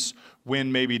distance,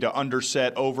 when maybe to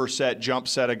underset, overset, jump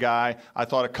set a guy. I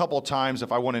thought a couple times,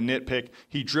 if I want to nitpick,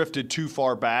 he drifted too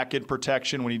far back in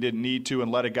protection when he didn't need to and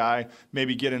let a guy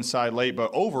maybe get inside late.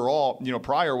 But overall,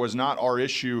 Pryor was not our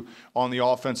issue on the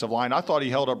offensive line. I thought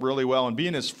he held up really well. And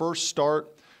being his first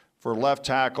start for left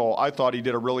tackle, I thought he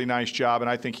did a really nice job, and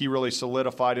I think he really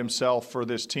solidified himself for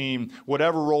this team.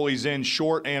 Whatever role he's in,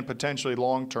 short and potentially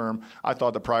long term, I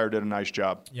thought that Pryor did a nice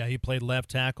job. Yeah, he played left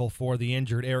tackle for the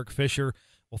injured Eric Fisher.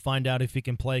 We'll find out if he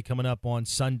can play coming up on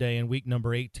Sunday in week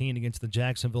number 18 against the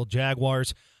Jacksonville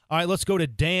Jaguars. All right, let's go to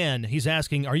Dan. He's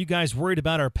asking, are you guys worried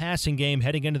about our passing game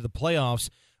heading into the playoffs?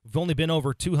 We've only been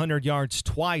over 200 yards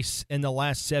twice in the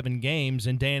last 7 games,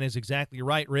 and Dan is exactly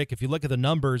right, Rick. If you look at the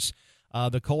numbers,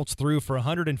 the Colts threw for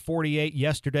 148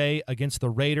 yesterday against the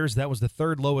Raiders. That was the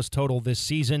 3rd lowest total this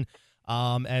season.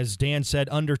 As Dan said,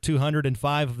 under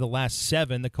 205 of the last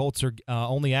 7. The Colts are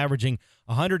only averaging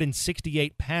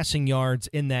 168 passing yards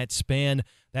in that span.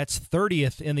 That's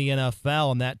 30th in the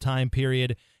NFL in that time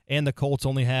period. And the Colts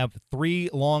only have 3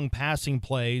 long passing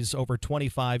plays over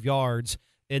 25 yards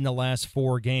in the last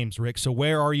 4 games, Rick. So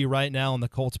where are you right now in the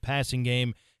Colts passing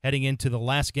game heading into the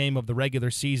last game of the regular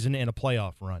season and a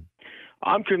playoff run?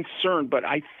 I'm concerned, but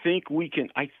I think we can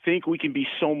be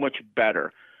so much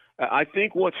better. I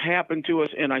think what's happened to us,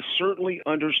 and I certainly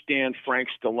understand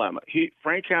Frank's dilemma.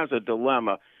 Frank has a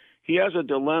dilemma. He has a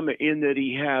dilemma in that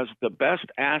he has the best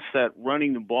asset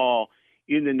running the ball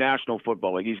in the National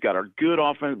Football League. He's got a good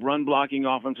run-blocking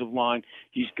offensive line.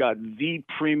 He's got the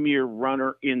premier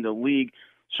runner in the league.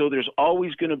 So there's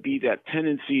always going to be that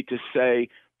tendency to say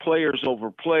players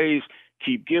over plays,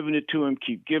 keep giving it to him,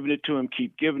 keep giving it to him,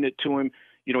 keep giving it to him.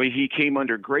 You know, he came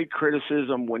under great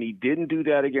criticism when he didn't do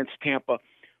that against Tampa.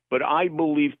 But I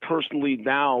believe personally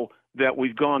now that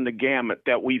we've gone the gamut,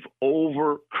 that we've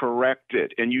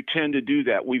overcorrected, and you tend to do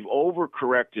that. We've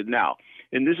overcorrected now.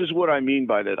 And this is what I mean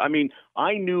by that. I mean,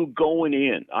 I knew going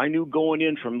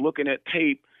in from looking at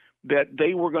tape that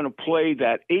they were going to play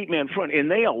that 8-man front, and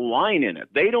they align in it.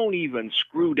 They don't even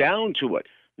screw down to it.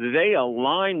 They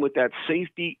align with that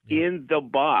safety in the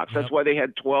box. That's why they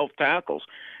had 12 tackles.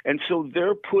 And so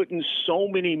they're putting so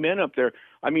many men up there.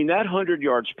 I mean, that 100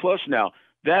 yards plus now,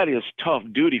 that is tough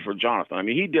duty for Jonathan. I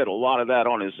mean, he did a lot of that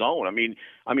on his own. I mean,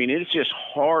 it's just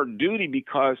hard duty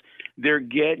because they're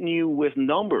getting you with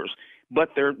numbers.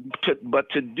 But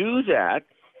to do that,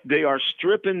 they are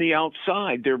stripping the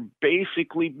outside. They're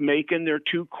basically making their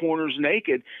 2 corners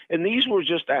naked. And these were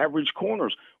just average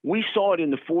corners. We saw it in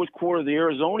the 4th quarter of the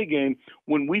Arizona game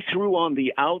when we threw on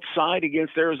the outside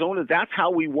against Arizona. That's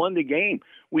how we won the game.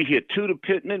 We hit 2 to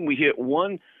Pittman. We hit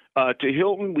 1 to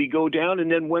Hilton. We go down,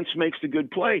 and then Wentz makes the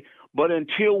good play. But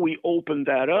until we opened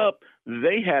that up,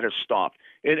 they had us stopped.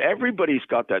 And everybody's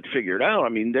got that figured out. I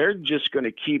mean, they're just going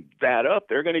to keep that up.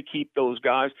 They're going to keep those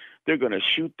guys. They're going to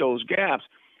shoot those gaps.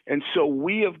 And so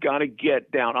we have got to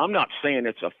get down. I'm not saying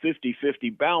it's a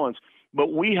 50-50 balance,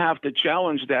 but we have to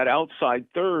challenge that outside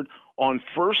third on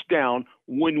first down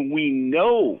when we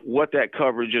know what that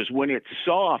coverage is, when it's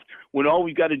soft, when all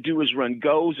we got to do is run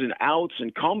goes and outs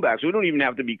and comebacks. We don't even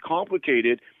have to be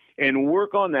complicated and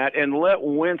work on that and let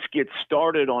Wentz get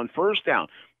started on first down.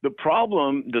 The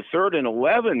problem, the 3rd and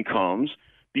 11 comes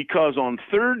because on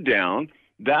 3rd down,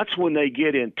 that's when they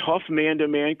get in tough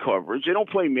man-to-man coverage. They don't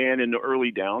play man in the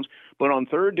early downs, but on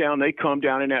 3rd down, they come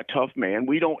down in that tough man.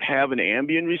 We don't have an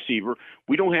ambient receiver.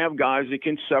 We don't have guys that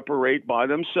can separate by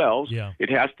themselves. Yeah.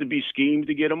 It has to be schemed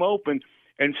to get them open.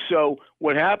 And so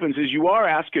what happens is you are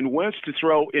asking Wentz to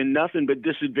throw in nothing but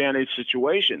disadvantaged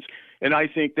situations, and I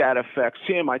think that affects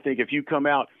him. I think if you come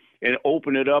out and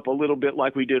open it up a little bit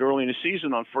like we did early in the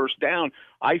season on first down,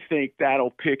 I think that'll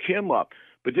pick him up.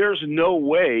 But there's no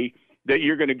way that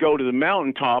you're going to go to the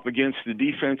mountaintop against the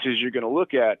defenses you're going to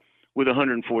look at with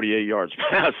 148 yards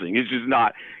passing.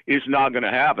 It's not going to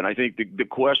happen. I think the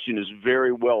question is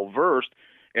very well versed,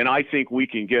 and I think we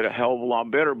can get a hell of a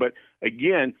lot better. But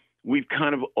again, we've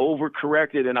kind of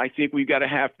overcorrected, and I think we've got to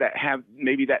have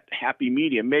maybe that happy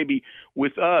medium. Maybe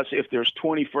with us, if there's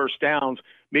 20 first downs,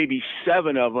 maybe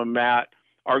 7 of them, Matt,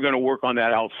 are going to work on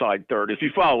that outside third, if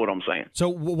you follow what I'm saying. So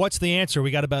what's the answer?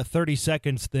 We got about 30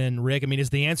 seconds then, Rick. I mean,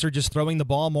 is the answer just throwing the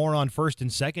ball more on 1st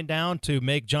and 2nd down to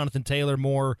make Jonathan Taylor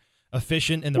more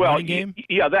efficient in the running game?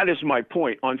 Yeah, that is my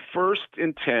point. On 1st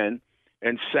and 10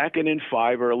 and 2nd and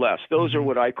 5 or less, those are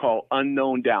what I call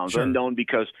unknown downs. Sure. Unknown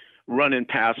because run and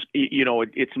pass,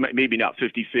 it's maybe not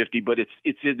 50-50, but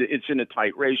it's in a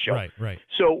tight ratio. Right.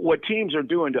 So what teams are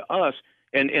doing to us,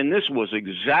 and this was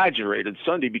exaggerated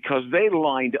Sunday because they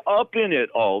lined up in it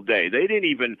all day. They didn't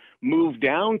even move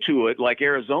down to it like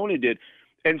Arizona did.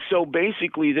 And so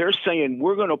basically they're saying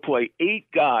we're going to play 8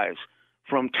 guys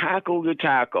from tackle to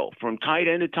tackle, from tight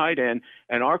end to tight end,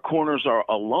 and our corners are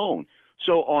alone.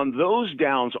 So on those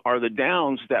downs are the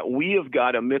downs that we have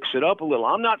got to mix it up a little.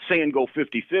 I'm not saying go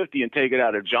 50-50 and take it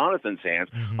out of Jonathan's hands.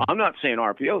 Mm-hmm. I'm not saying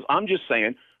RPOs. I'm just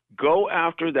saying go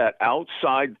after that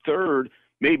outside third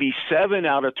maybe 7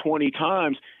 out of 20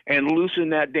 times and loosen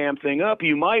that damn thing up.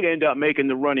 You might end up making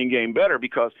the running game better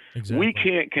because we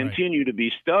can't continue to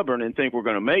be stubborn and think we're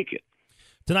going to make it.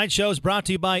 Tonight's show is brought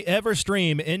to you by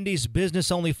Everstream, Indy's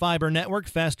business-only fiber network,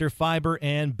 faster fiber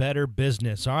and better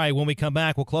business. All right, when we come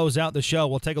back, we'll close out the show.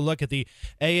 We'll take a look at the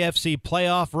AFC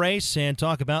playoff race and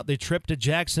talk about the trip to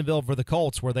Jacksonville for the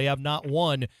Colts, where they have not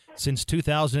won since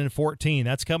 2014.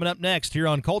 That's coming up next here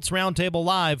on Colts Roundtable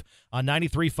Live on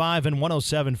 93.5 and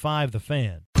 107.5 The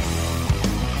Fan.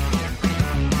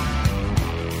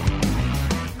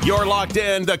 You're locked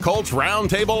in to Colts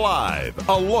Roundtable Live,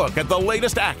 a look at the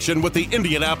latest action with the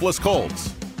Indianapolis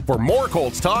Colts. For more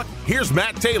Colts talk, here's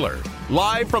Matt Taylor,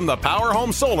 live from the Power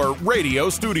Home Solar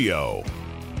radio studio.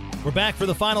 We're back for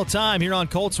the final time here on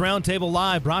Colts Roundtable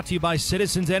Live, brought to you by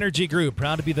Citizens Energy Group.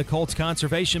 Proud to be the Colts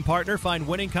conservation partner. Find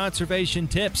winning conservation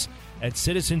tips at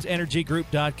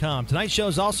citizensenergygroup.com. Tonight's show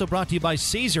is also brought to you by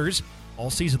Caesars.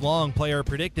 All season long, play our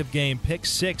predictive game, Pick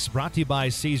 6, brought to you by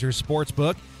Caesars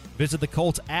Sportsbook. Visit the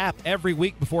Colts app every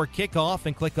week before kickoff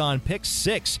and click on Pick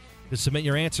 6 to submit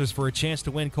your answers for a chance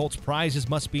to win Colts prizes.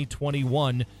 Must be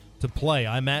 21 to play.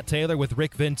 I'm Matt Taylor with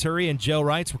Rick Venturi and Joe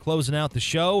Wrights. We're closing out the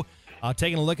show,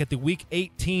 taking a look at the Week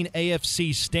 18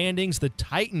 AFC standings. The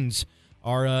Titans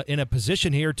are in a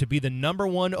position here to be the number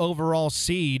 1 overall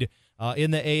seed in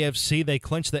the AFC. They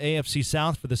clinched the AFC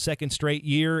South for the second straight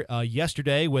year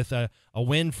yesterday with a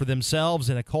win for themselves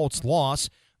and a Colts loss.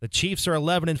 The Chiefs are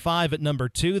 11-5 at number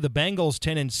 2. The Bengals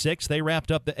 10-6. They wrapped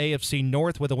up the AFC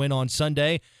North with a win on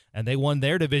Sunday, and they won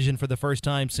their division for the first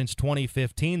time since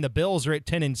 2015. The Bills are at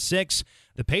 10-6.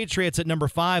 The Patriots at number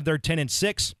 5. They're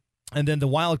 10-6. And then the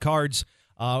wild cards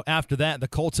after that, the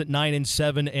Colts at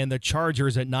 9-7 and the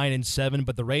Chargers at 9-7.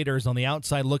 But the Raiders on the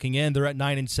outside looking in, they're at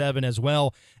 9-7 as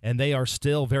well, and they are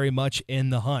still very much in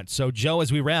the hunt. So, Joe,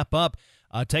 as we wrap up,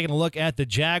 taking a look at the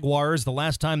Jaguars, the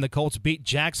last time the Colts beat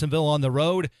Jacksonville on the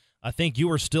road, I think you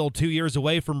were still 2 years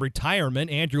away from retirement.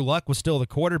 Andrew Luck was still the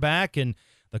quarterback, and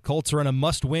the Colts are in a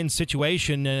must-win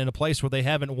situation and in a place where they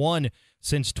haven't won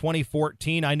since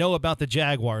 2014. I know about the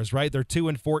Jaguars, right? They're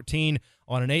 2-14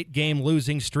 on an 8-game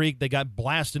losing streak. They got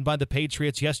blasted by the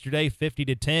Patriots yesterday,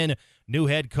 50-10. New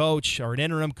head coach or an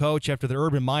interim coach after the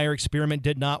Urban Meyer experiment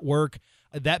did not work.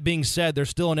 That being said, they're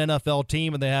still an NFL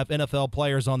team, and they have NFL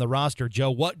players on the roster.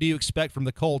 Joe, what do you expect from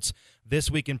the Colts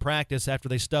this week in practice after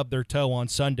they stubbed their toe on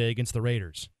Sunday against the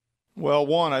Raiders? Well,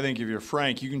 one, I think if you're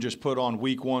frank, you can just put on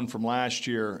week 1 from last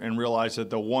year and realize that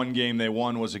the one game they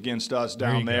won was against us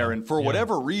down there. And for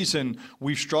whatever reason,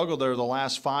 we've struggled there the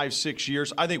last 5-6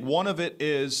 years. I think one of it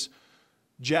is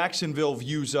Jacksonville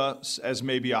views us as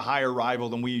maybe a higher rival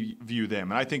than we view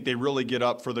them. And I think they really get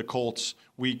up for the Colts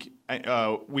week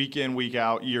in, week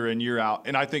out, year in, year out.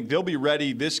 And I think they'll be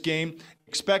ready this game.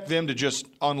 Expect them to just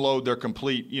unload their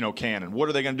complete, cannon. What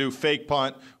are they going to do? Fake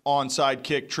punt, onside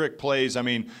kick, trick plays. I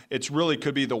mean, it's really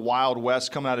could be the Wild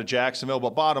West coming out of Jacksonville.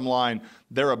 But bottom line,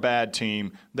 they're a bad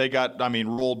team. They got,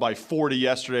 rolled by 40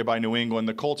 yesterday by New England.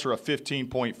 The Colts are a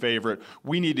 15-point favorite.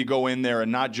 We need to go in there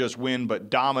and not just win, but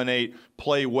dominate,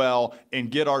 play well,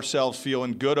 and get ourselves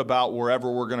feeling good about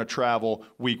wherever we're going to travel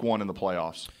week 1 in the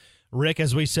playoffs. Rick,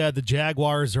 as we said, the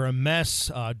Jaguars are a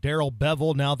mess. Darrell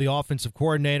Bevell, now the offensive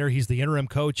coordinator. He's the interim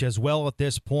coach as well at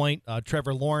this point.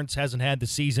 Trevor Lawrence hasn't had the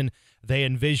season they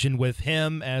envisioned with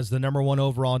him as the number 1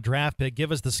 overall draft pick.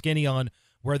 Give us the skinny on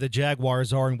where the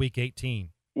Jaguars are in Week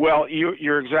 18. Well,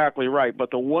 you're exactly right.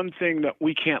 But the one thing that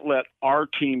we can't let our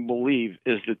team believe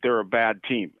is that they're a bad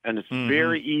team. And it's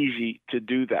very easy to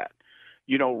do that.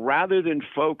 Rather than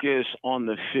focus on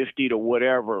the 50 to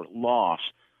whatever loss,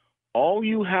 all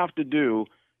you have to do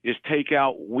is take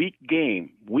out week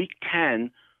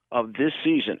 10 of this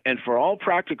season. And for all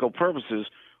practical purposes,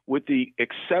 with the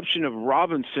exception of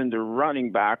Robinson, the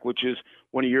running back, which is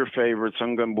one of your favorites,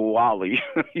 Ogunbowale,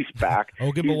 he's back.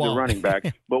 He's the running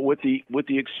back. But with the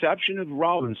exception of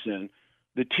Robinson,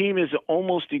 the team is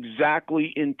almost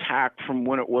exactly intact from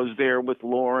when it was there with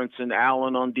Lawrence and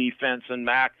Allen on defense and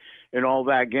Mack and all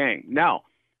that gang. Now,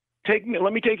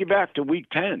 let me take you back to Week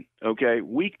 10, okay?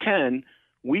 Week 10,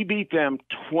 we beat them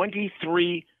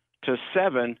 23-7,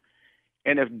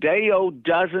 and if Deo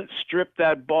doesn't strip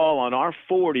that ball on our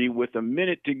 40 with a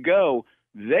minute to go,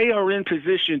 they are in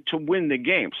position to win the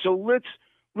game. So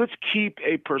let's keep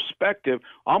a perspective.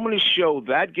 I'm going to show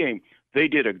that game. They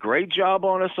did a great job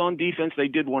on us on defense. They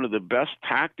did one of the best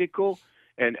tactical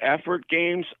and effort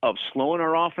games of slowing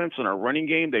our offense and our running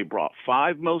game. They brought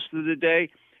 5 most of the day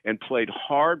and played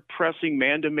hard pressing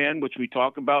man-to-man, which we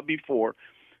talked about before.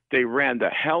 They ran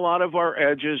the hell out of our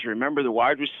edges. Remember, the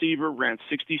wide receiver ran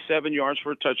 67 yards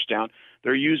for a touchdown.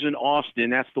 They're using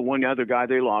Austin. That's the one other guy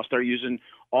they lost. They're using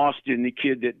Austin, the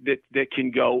kid that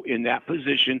can go in that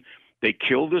position. They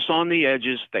killed us on the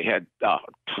edges. They had a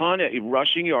ton of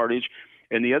rushing yardage.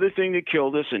 And the other thing that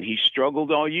killed us, and he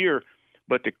struggled all year,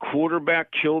 but the quarterback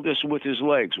killed us with his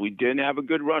legs. We didn't have a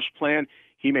good rush plan.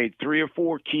 He made 3 or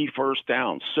 4 key first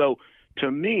downs. So to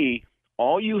me,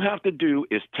 all you have to do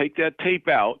is take that tape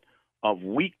out of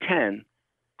Week 10,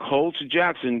 Colts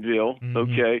Jacksonville,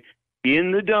 okay,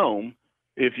 in the Dome,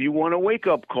 if you want a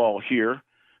wake-up call here,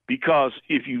 because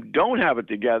if you don't have it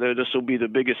together, this will be the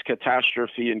biggest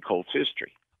catastrophe in Colts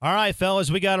history. All right,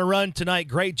 fellas, we got to run tonight.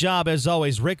 Great job, as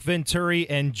always, Rick Venturi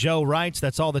and Joe Reitz.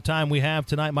 That's all the time we have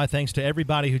tonight. My thanks to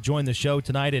everybody who joined the show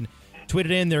tonight and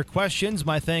tweeted in their questions.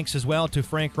 My thanks as well to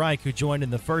Frank Reich, who joined in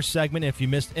the first segment. If you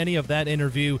missed any of that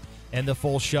interview and the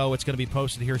full show, it's going to be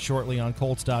posted here shortly on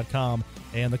Colts.com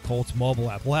and the Colts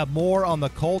mobile app. We'll have more on the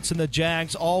Colts and the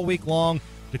Jags all week long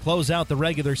to close out the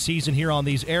regular season here on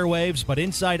these airwaves. But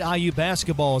Inside IU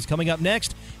Basketball is coming up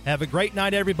next. Have a great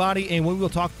night, everybody, and we will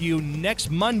talk to you next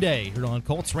Monday here on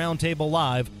Colts Roundtable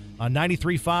Live on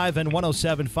 93.5 and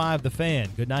 107.5 The Fan.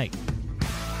 Good night.